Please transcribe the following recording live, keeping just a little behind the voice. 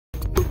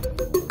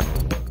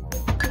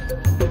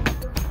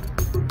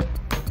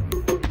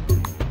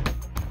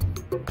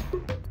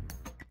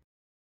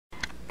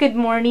Good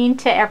morning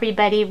to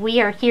everybody. We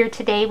are here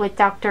today with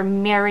Dr.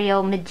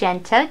 Muriel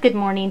Magenta. Good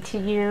morning to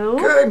you.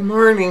 Good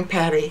morning,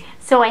 Patty.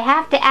 So I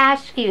have to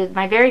ask you,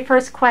 my very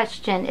first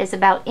question is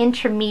about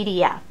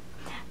intermedia.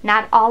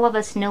 Not all of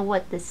us know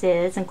what this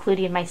is,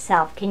 including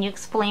myself. Can you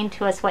explain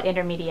to us what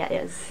intermedia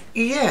is?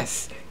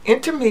 Yes,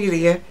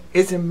 intermedia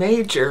is a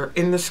major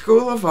in the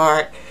School of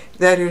Art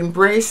that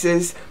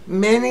embraces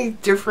many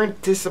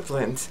different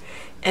disciplines,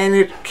 and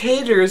it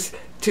caters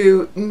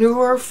to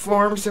newer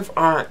forms of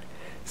art,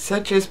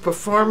 such as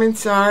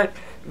performance art,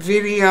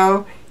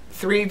 video,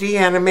 3D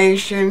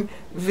animation,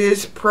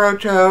 Viz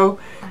Proto,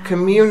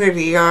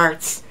 community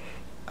arts,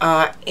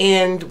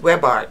 and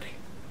web art.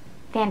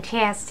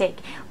 Fantastic.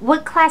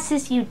 What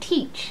classes do you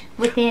teach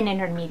within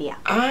intermedia?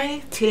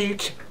 I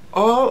teach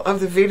all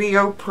of the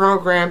video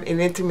program in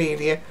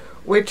intermedia,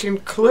 which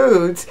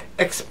includes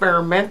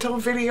experimental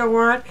video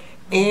art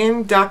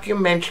and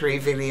documentary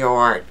video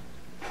art.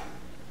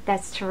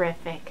 That's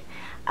terrific.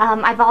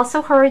 I've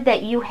also heard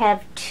that you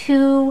have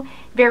two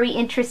very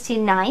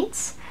interesting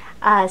nights,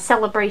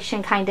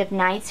 celebration kind of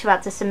nights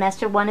throughout the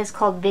semester. One is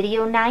called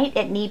Video Night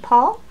at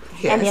Nepal,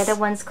 Yes. and the other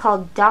one's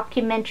called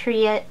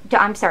Documentary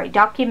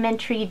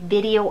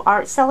Video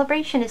Art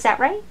Celebration. Is that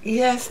right?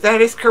 Yes, that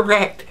is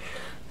correct.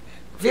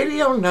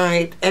 Video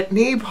Night at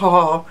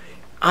Nepal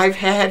I've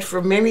had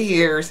for many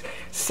years,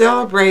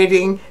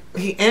 celebrating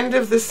the end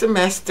of the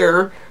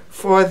semester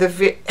for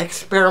the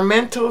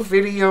experimental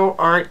video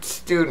art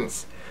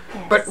students.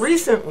 Yes. But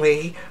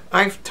recently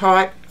I'm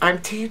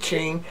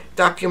teaching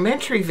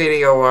documentary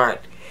video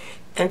art.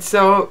 And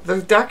so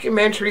the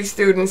documentary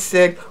students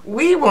said,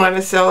 we want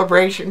a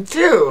celebration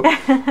too.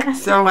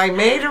 So I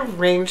made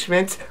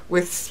arrangements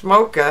with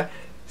SMOCA,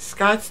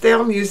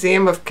 Scottsdale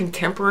Museum of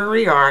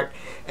Contemporary Art,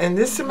 and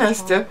this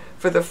semester,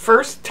 for the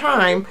first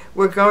time,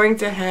 we're going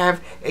to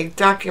have a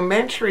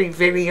documentary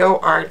video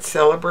art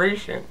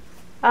celebration.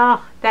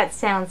 Oh, that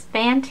sounds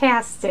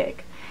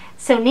fantastic.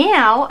 So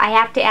now I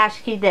have to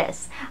ask you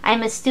this.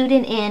 I'm a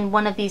student in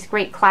one of these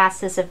great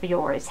classes of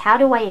yours. How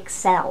do I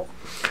excel?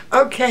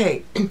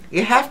 Okay,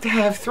 you have to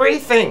have three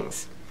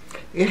things.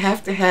 You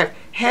have to have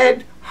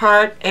head,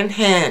 heart, and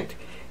hand.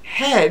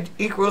 Head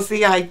equals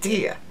the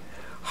idea.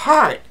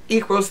 Heart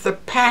equals the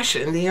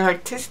passion, the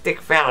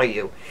artistic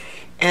value.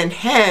 And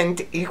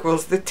hand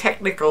equals the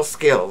technical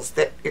skills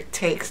that it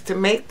takes to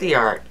make the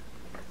art.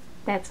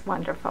 That's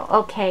wonderful.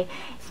 Okay.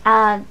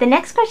 The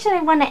next question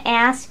I want to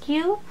ask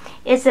you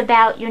is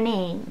about your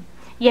name.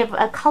 You have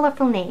a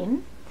colorful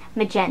name,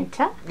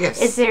 Magenta.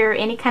 Yes. Is there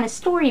any kind of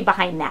story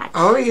behind that?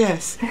 Oh,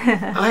 yes.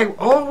 I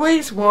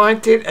always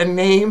wanted a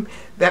name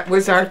that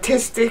was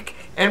artistic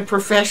and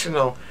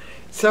professional.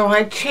 So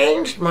I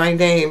changed my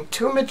name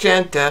to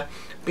Magenta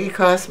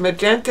because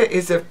magenta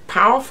is a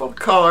powerful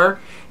color.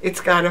 It's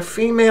got a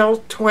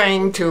female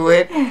twang to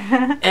it,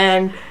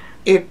 and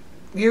it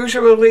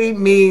usually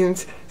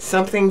means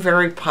something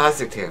very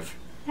positive.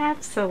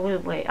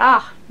 Absolutely.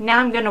 Ah, now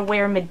I'm going to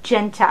wear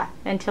magenta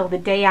until the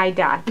day I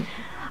die.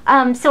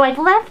 So I've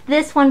left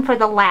this one for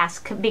the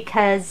last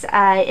because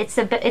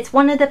it's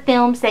one of the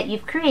films that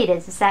you've created.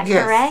 Is that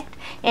Yes. correct?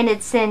 And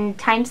it's in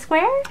Times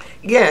Square?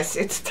 Yes,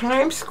 it's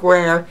Times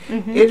Square.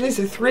 It is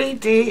a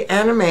 3D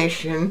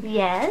animation.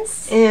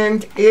 Yes.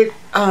 And it,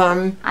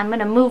 I'm going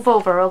to move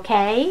over,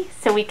 okay?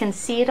 So we can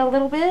see it a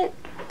little bit.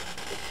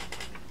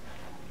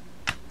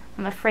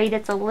 I'm afraid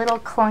it's a little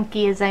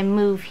clunky as I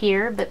move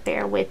here, but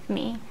bear with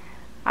me.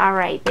 All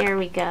right, there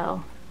we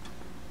go.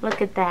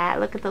 Look at that.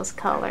 Look at those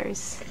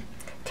colors.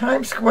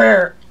 Times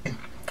Square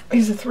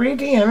is a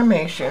 3D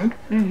animation,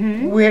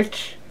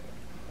 which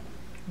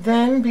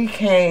then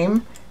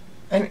became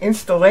an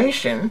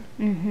installation,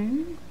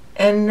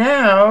 and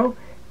now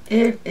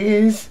it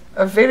is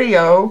a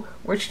video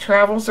which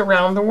travels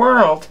around the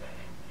world.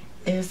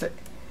 Is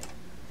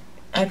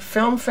at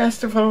film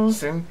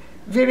festivals and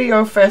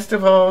video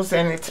festivals,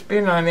 and it's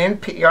been on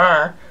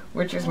NPR,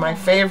 which is my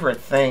favorite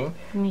thing,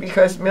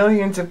 because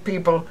millions of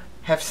people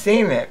have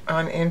seen it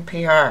on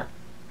NPR.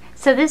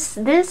 So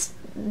this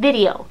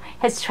video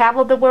has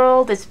traveled the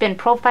world. It's been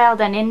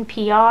profiled on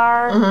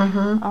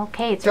NPR.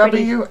 Okay, it's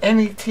pretty.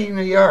 WNET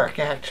New York,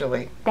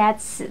 actually.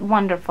 That's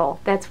wonderful.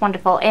 That's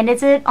wonderful. And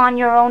is it on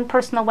your own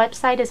personal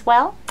website as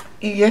well?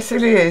 Yes,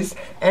 it is.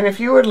 And if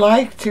you would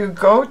like to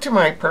go to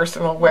my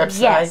personal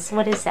website, Yes.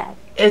 What is that?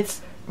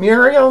 it's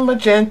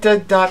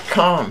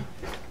murielmagenta.com.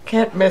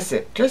 Can't miss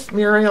it. Just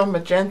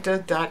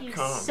murielmagenta.com. Thank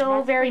you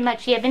so very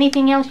much. Do you have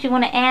anything else you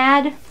want to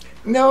add?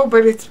 No,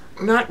 but it's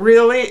not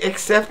really,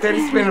 except that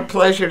it's been a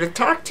pleasure to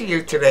talk to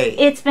you today.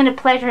 It's been a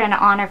pleasure and an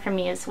honor for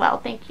me as well.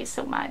 Thank you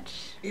so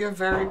much. You're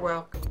very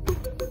welcome.